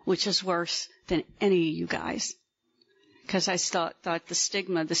alcoholic, which is worse than any of you guys, because I thought the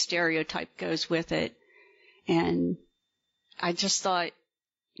stigma, the stereotype goes with it. And I just thought,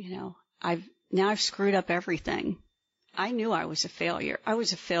 I've screwed up everything. I knew I was a failure. I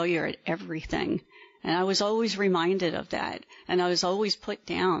was a failure at everything. And I was always reminded of that. And I was always put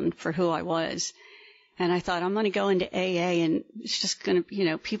down for who I was. And I thought, I'm going to go into AA, and it's just going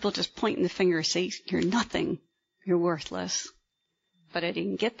to, people just pointing the finger and say, you're nothing. You're worthless. But I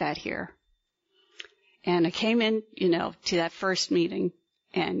didn't get that here. And I came in, to that first meeting.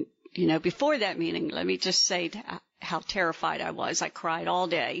 And, before that meeting, let me just say how terrified I was. I cried all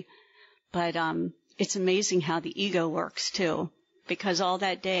day. But it's amazing how the ego works, too. Because all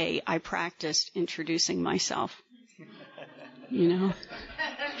that day, I practiced introducing myself.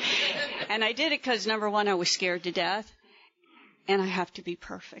 And I did it because, number one, I was scared to death. And I have to be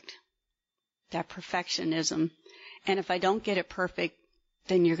perfect. That perfectionism. And if I don't get it perfect,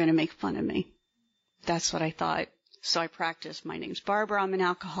 then you're going to make fun of me. That's what I thought. So I practiced. My name's Barbara. I'm an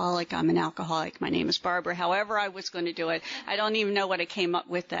alcoholic. I'm an alcoholic. My name is Barbara. However I was going to do it. I don't even know what I came up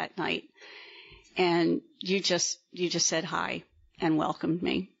with that night. And you just said hi and welcomed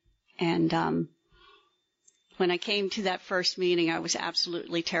me. And when I came to that first meeting, I was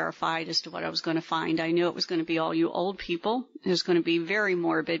absolutely terrified as to what I was going to find. I knew it was going to be all you old people. It was going to be very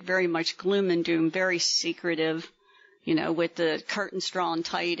morbid, very much gloom and doom, very secretive, with the curtains drawn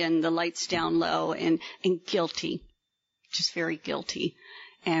tight and the lights down low and guilty, just very guilty.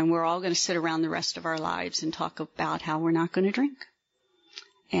 And we're all going to sit around the rest of our lives and talk about how we're not going to drink.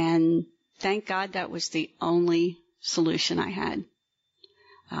 And thank God that was the only solution I had.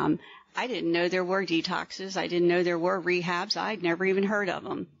 I didn't know there were detoxes. I didn't know there were rehabs. I'd never even heard of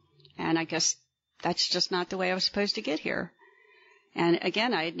them. And I guess that's just not the way I was supposed to get here. And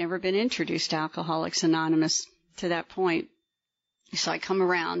again, I had never been introduced to Alcoholics Anonymous to that point. So I come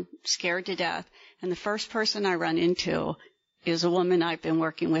around scared to death. And the first person I run into is a woman I've been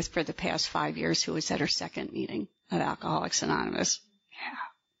working with for the past 5 years who was at her second meeting of Alcoholics Anonymous.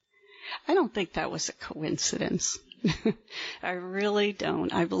 Yeah. I don't think that was a coincidence. I really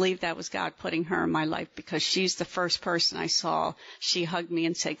don't. I believe that was God putting her in my life because she's the first person I saw. She hugged me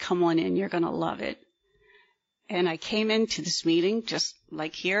and said, come on in, you're going to love it. And I came into this meeting just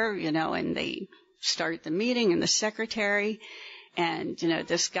like here, and they started the meeting and the secretary. And,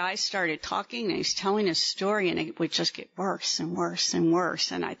 this guy started talking and he's telling his story and it would just get worse and worse and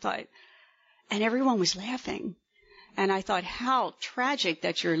worse. And I thought, and everyone was laughing. And I thought, how tragic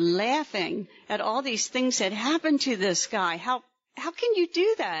that you're laughing at all these things that happened to this guy. How can you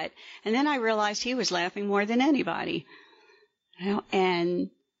do that? And then I realized he was laughing more than anybody. And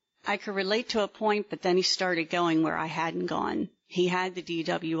I could relate to a point, but then he started going where I hadn't gone. He had the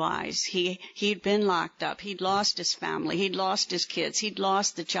DWIs. He'd been locked up. He'd lost his family. He'd lost his kids. He'd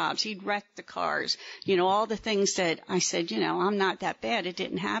lost the jobs. He'd wrecked the cars. All the things that I said, I'm not that bad. It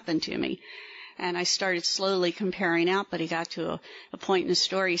didn't happen to me. And I started slowly comparing out, but he got to a point in his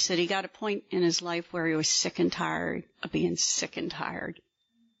story. He said he got a point in his life where he was sick and tired of being sick and tired.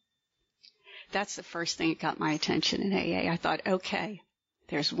 That's the first thing that got my attention in AA. I thought, okay,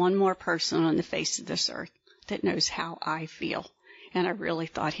 there's one more person on the face of this earth that knows how I feel. And I really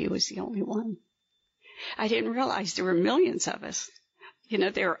thought he was the only one. I didn't realize there were millions of us.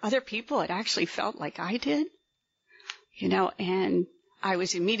 There were other people that actually felt like I did. And I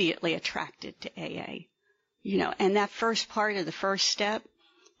was immediately attracted to AA, and that first part of the first step,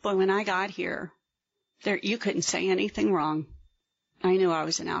 but when I got here, you couldn't say anything wrong. I knew I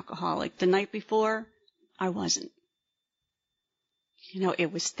was an alcoholic. The night before, I wasn't.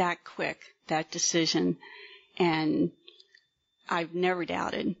 It was that quick, that decision, and I've never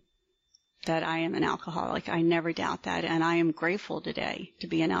doubted that I am an alcoholic. I never doubt that, and I am grateful today to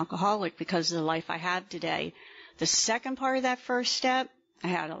be an alcoholic because of the life I have today. The second part of that first step, I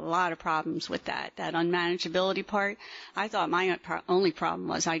had a lot of problems with that unmanageability part. I thought my only problem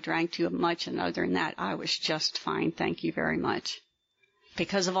was I drank too much, and other than that, I was just fine. Thank you very much.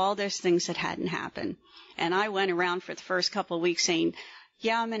 Because of all those things that hadn't happened. And I went around for the first couple of weeks saying,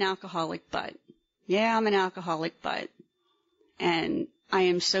 yeah, I'm an alcoholic, but. Yeah, I'm an alcoholic, but. And I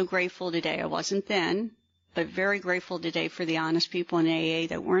am so grateful today. I wasn't then, but very grateful today for the honest people in AA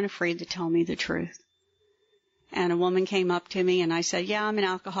that weren't afraid to tell me the truth. And a woman came up to me and I said, yeah, I'm an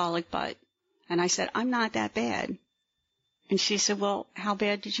alcoholic, but. And I said, I'm not that bad. And she said, well, how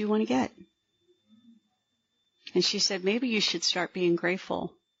bad did you want to get? And she said, maybe you should start being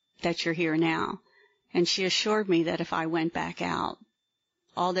grateful that you're here now. And she assured me that if I went back out,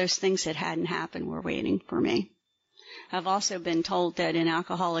 all those things that hadn't happened were waiting for me. I've also been told that in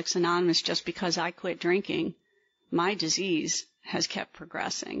Alcoholics Anonymous, just because I quit drinking, my disease has kept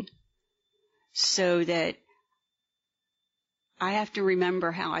progressing. So that I have to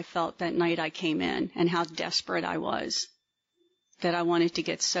remember how I felt that night I came in and how desperate I was, that I wanted to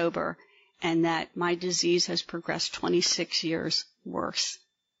get sober, and that my disease has progressed 26 years worse.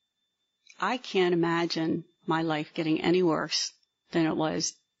 I can't imagine my life getting any worse than it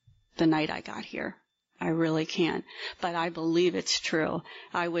was the night I got here. I really can't. But I believe it's true.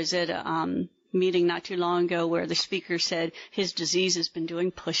 I was at a meeting not too long ago where the speaker said his disease has been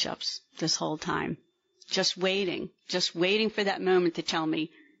doing push-ups this whole time. Just waiting for that moment to tell me,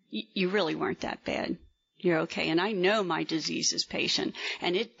 you really weren't that bad. You're okay. And I know my disease is patient,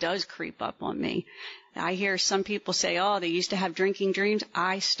 and it does creep up on me. I hear some people say, oh, they used to have drinking dreams.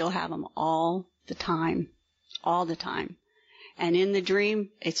 I still have them all the time. And in the dream,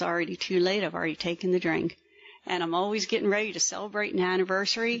 it's already too late. I've already taken the drink. And I'm always getting ready to celebrate an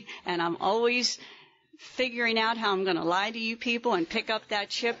anniversary, and I'm always figuring out how I'm going to lie to you people and pick up that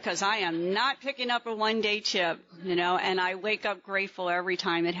chip, because I am not picking up a one-day chip, and I wake up grateful every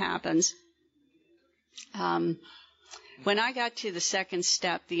time it happens. When I got to the second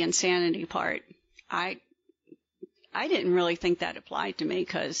step, the insanity part, I didn't really think that applied to me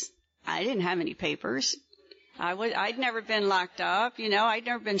because I didn't have any papers. I'd never been locked up, I'd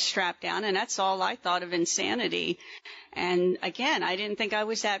never been strapped down, and that's all I thought of insanity. And again, I didn't think I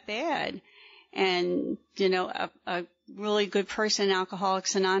was that bad. And, a really good person,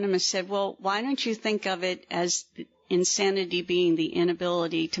 Alcoholics Anonymous, said, well, why don't you think of it as insanity being the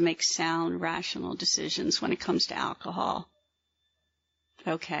inability to make sound, rational decisions when it comes to alcohol?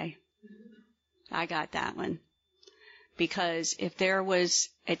 Okay. I got that one. Because if there was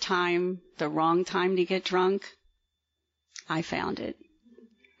a time, the wrong time to get drunk, I found it.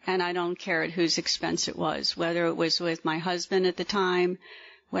 And I don't care at whose expense it was, whether it was with my husband at the time,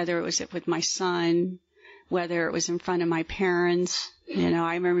 whether it was with my son, whether it was in front of my parents.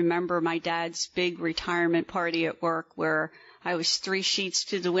 I remember my dad's big retirement party at work where I was 3 sheets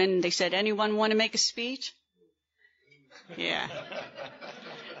to the wind. They said, anyone want to make a speech? Yeah.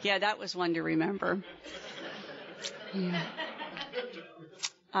 Yeah, that was one to remember. Yeah.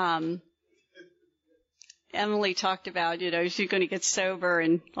 Emily talked about, she's going to get sober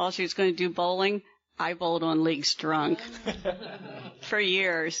and all she was going to do bowling. I bowled on leagues drunk for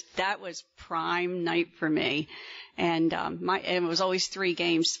years. That was prime night for me. And it was always 3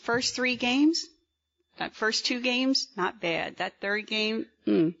 games. First 3 games, first 2 games, not bad. That third game,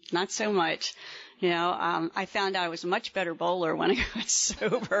 not so much. I found I was a much better bowler when I got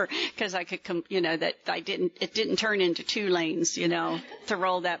sober because I could, it didn't turn into 2 lanes, to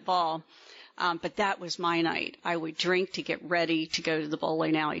roll that ball. But that was my night. I would drink to get ready to go to the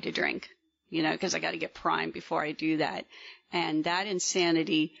bowling alley to drink, because I got to get primed before I do that. And that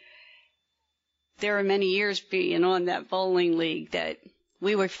insanity, there were many years being on that bowling league that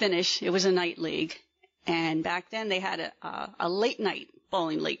we were finished. It was a night league. And back then they had a late night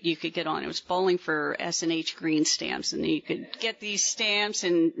bowling league you could get on. It was bowling for S&H green stamps, and you could get these stamps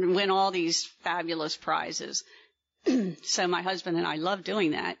and win all these fabulous prizes. So my husband and I loved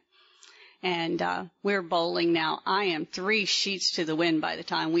doing that. And we're bowling now. I am 3 sheets to the wind by the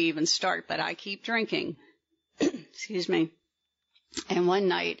time we even start, but I keep drinking. Excuse me. And one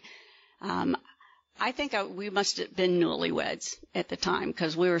night, I think we must have been newlyweds at the time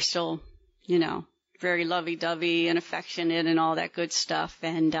because we were still, very lovey-dovey and affectionate and all that good stuff.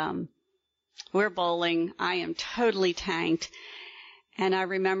 And we're bowling. I am totally tanked. And I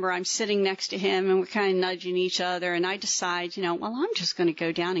remember I'm sitting next to him and we're kind of nudging each other. And I decide, well, I'm just going to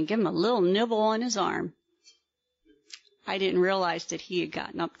go down and give him a little nibble on his arm. I didn't realize that he had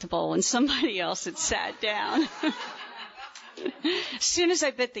gotten up to bowl and somebody else had sat down. As soon as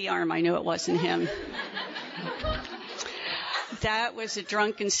I bit the arm, I knew it wasn't him. That was a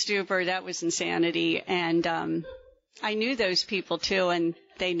drunken stupor. That was insanity. And I knew those people, too, and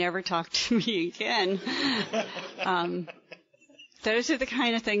they never talked to me again. Those are the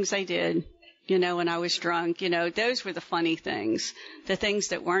kind of things I did, when I was drunk. Those were the funny things. The things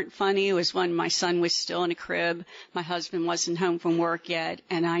that weren't funny was when my son was still in a crib, my husband wasn't home from work yet,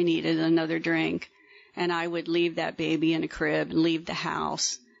 and I needed another drink. And I would leave that baby in a crib and leave the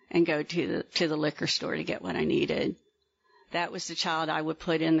house and go to the liquor store to get what I needed. That was the child I would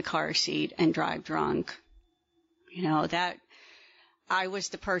put in the car seat and drive drunk. That I was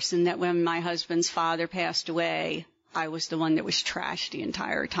the person that when my husband's father passed away, I was the one that was trashed the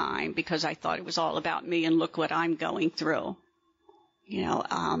entire time because I thought it was all about me and look what I'm going through.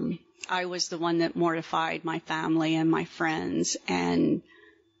 I was the one that mortified my family and my friends and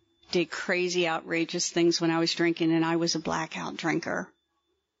did crazy, outrageous things when I was drinking, and I was a blackout drinker.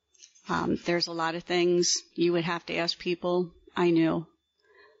 There's a lot of things you would have to ask people. I knew,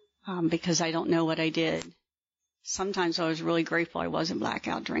 because I don't know what I did. Sometimes I was really grateful I wasn't a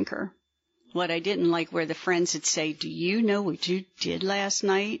blackout drinker. What I didn't like were the friends that say, do you know what you did last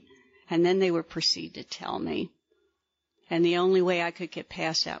night? And then they would proceed to tell me. And the only way I could get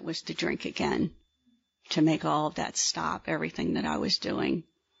past that was to drink again, to make all of that stop, everything that I was doing.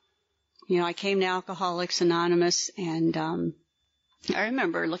 I came to Alcoholics Anonymous, and I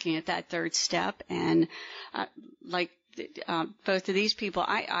remember looking at that third step, and both of these people,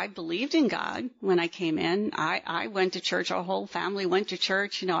 I believed in God when I came in. I went to church. Our whole family went to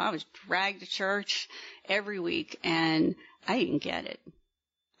church. I was dragged to church every week, and I didn't get it.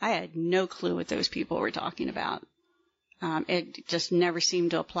 I had no clue what those people were talking about. It just never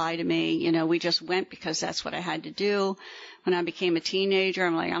seemed to apply to me. We just went because that's what I had to do. When I became a teenager,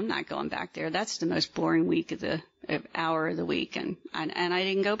 I'm like, I'm not going back there. That's the most boring week of the hour of the week. And I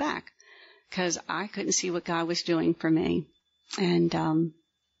didn't go back because I couldn't see what God was doing for me. And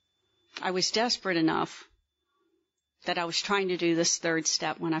I was desperate enough that I was trying to do this third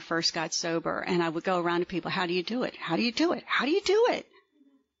step when I first got sober. And I would go around to people, how do you do it? How do you do it? How do you do it?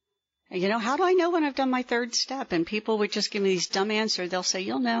 How do I know when I've done my third step? And people would just give me these dumb answers. They'll say,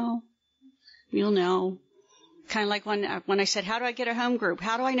 you'll know. You'll know. Kind of like when I said, how do I get a home group?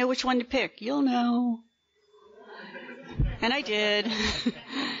 How do I know which one to pick? You'll know. And I did.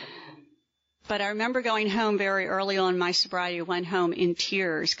 But I remember going home very early on in my sobriety. I went home in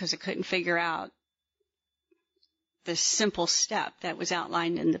tears because I couldn't figure out the simple step that was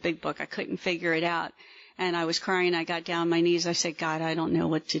outlined in the big book. I couldn't figure it out. And I was crying. I got down on my knees. I said, God, I don't know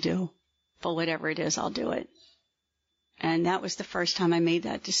what to do. But whatever it is, I'll do it. And that was the first time I made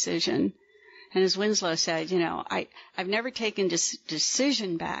that decision. And as Winslow said, I've never taken this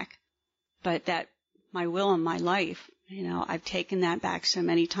decision back, but that my will and my life, I've taken that back so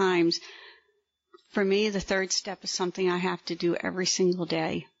many times. For me, the third step is something I have to do every single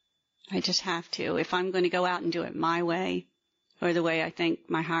day. I just have to. If I'm going to go out and do it my way, or the way I think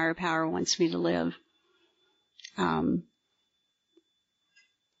my higher power wants me to live.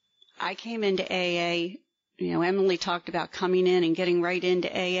 I came into AA, Emily talked about coming in and getting right into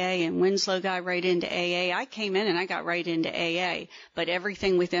AA, and Winslow got right into AA. I came in and I got right into AA, but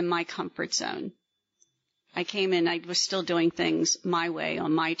everything within my comfort zone. I came in, I was still doing things my way,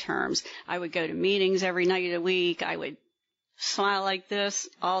 on my terms. I would go to meetings every night of the week. I would smile like this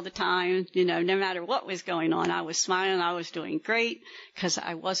all the time, no matter what was going on. I was smiling. I was doing great because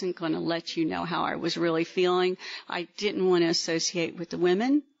I wasn't going to let you know how I was really feeling. I didn't want to associate with the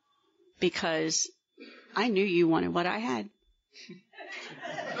women because I knew you wanted what I had.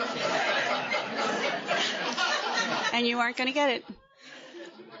 And you weren't going to get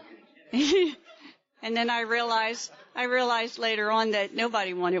it. And then I realized later on that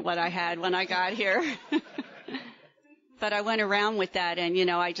nobody wanted what I had when I got here. But I went around with that, and,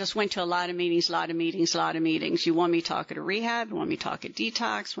 I just went to a lot of meetings. You want me to talk at a rehab? You want me to talk at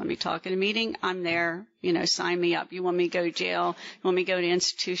detox? You want me to talk at a meeting? I'm there. Sign me up. You want me to go to jail? You want me to go to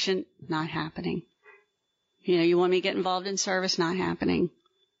institution? Not happening. You want me to get involved in service? Not happening.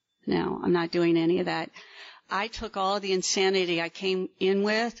 No, I'm not doing any of that. I took all the insanity I came in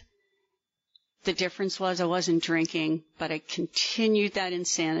with. The difference was I wasn't drinking, but I continued that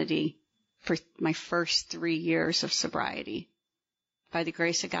insanity for my first 3 years of sobriety. By the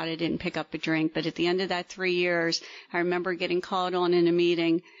grace of God, I didn't pick up a drink, but at the end of that 3 years, I remember getting called on in a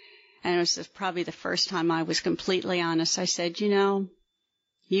meeting, and it was probably the first time I was completely honest. I said, you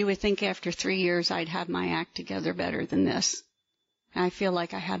would think after 3 years I'd have my act together better than this. And I feel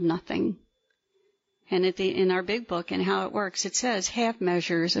like I have nothing. And in our big book and how it works, it says, half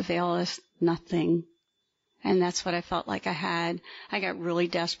measures availeth nothing. And that's what I felt like I had. I got really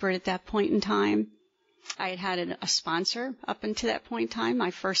desperate at that point in time. I had a sponsor up until that point in time,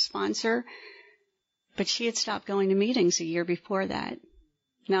 my first sponsor, but she had stopped going to meetings a year before that.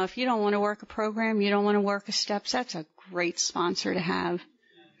 Now, if you don't want to work a program, you don't want to work a steps, that's a great sponsor to have.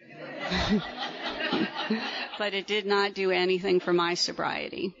 But it did not do anything for my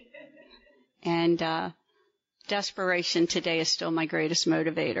sobriety. And desperation today is still my greatest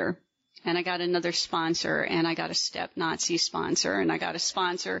motivator. And I got another sponsor, and I got a step Nazi sponsor, and I got a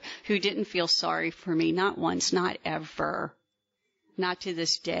sponsor who didn't feel sorry for me, not once, not ever. Not to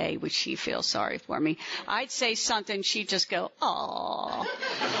this day would she feel sorry for me. I'd say something, she'd just go, "Aw."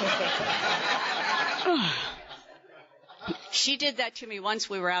 She did that to me once.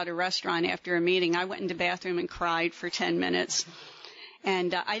 We were out at a restaurant after a meeting. I went in the bathroom and cried for 10 minutes.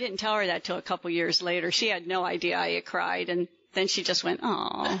 And I didn't tell her that till a couple years later. She had no idea I had cried, and then she just went,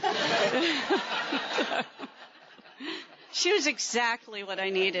 "Aw." She was exactly what I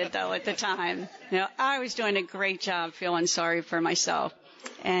needed, though, at the time. I was doing a great job feeling sorry for myself.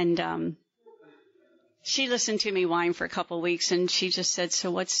 And she listened to me whine for a couple of weeks, and she just said,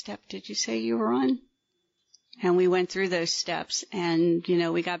 "So what step did you say you were on?" And we went through those steps, and,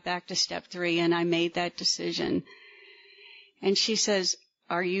 we got back to step 3, and I made that decision. And she says,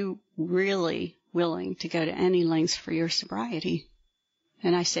 "Are you really willing to go to any lengths for your sobriety?"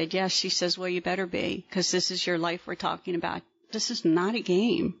 And I said, yes. She says, well, you better be, because this is your life we're talking about. This is not a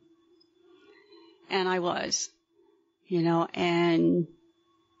game. And I was, and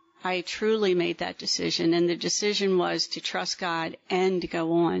I truly made that decision. And the decision was to trust God and to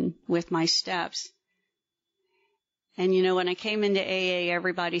go on with my steps. And, when I came into AA,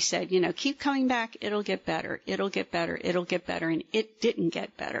 everybody said, keep coming back. It'll get better. It'll get better. It'll get better. And it didn't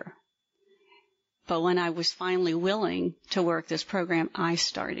get better. But when I was finally willing to work this program, I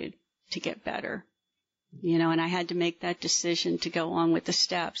started to get better, and I had to make that decision to go on with the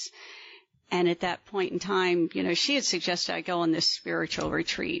steps. And at that point in time, she had suggested I go on this spiritual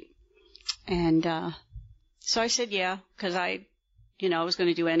retreat. And so I said, yeah, because I was going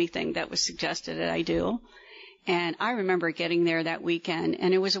to do anything that was suggested that I do. And I remember getting there that weekend,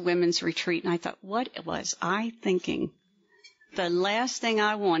 and it was a women's retreat, and I thought, what was I thinking? The last thing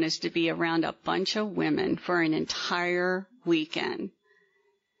I want is to be around a bunch of women for an entire weekend.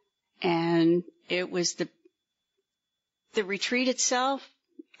 And it was the retreat itself,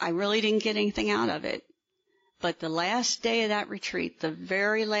 I really didn't get anything out of it. But the last day of that retreat, the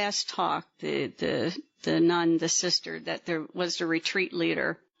very last talk, the nun, the sister that there was the retreat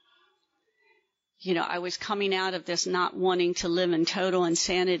leader, I was coming out of this not wanting to live in total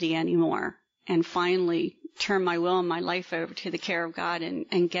insanity anymore, and finally turn my will and my life over to the care of God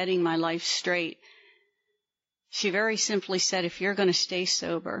and getting my life straight. She very simply said, if you're going to stay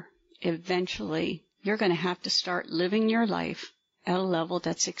sober, eventually you're going to have to start living your life at a level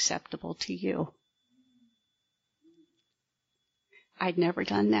that's acceptable to you. I'd never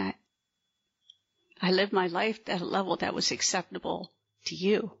done that. I lived my life at a level that was acceptable to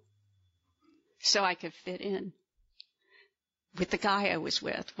you, so I could fit in with the guy I was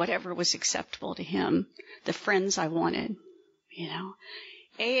with, whatever was acceptable to him, the friends I wanted,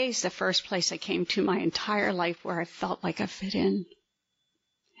 AA is the first place I came to my entire life where I felt like I fit in.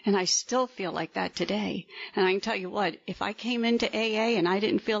 And I still feel like that today. And I can tell you what, if I came into AA and I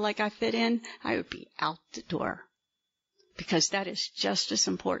didn't feel like I fit in, I would be out the door. Because that is just as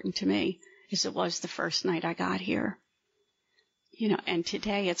important to me as it was the first night I got here. And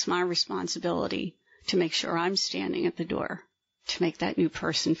today it's my responsibility to make sure I'm standing at the door, to make that new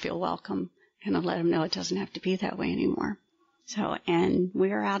person feel welcome, and to let them know it doesn't have to be that way anymore. So, and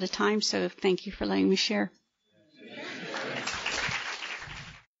we are out of time, so thank you for letting me share.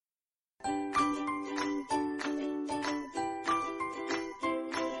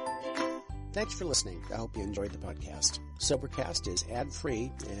 Thanks for listening. I hope you enjoyed the podcast. Sobercast is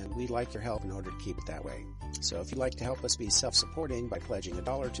ad-free, and we'd like your help in order to keep it that way. So if you'd like to help us be self-supporting by pledging $1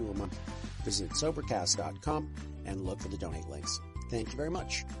 or $2 a month, visit Sobercast.com and look for the donate links. Thank you very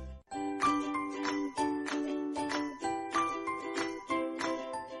much.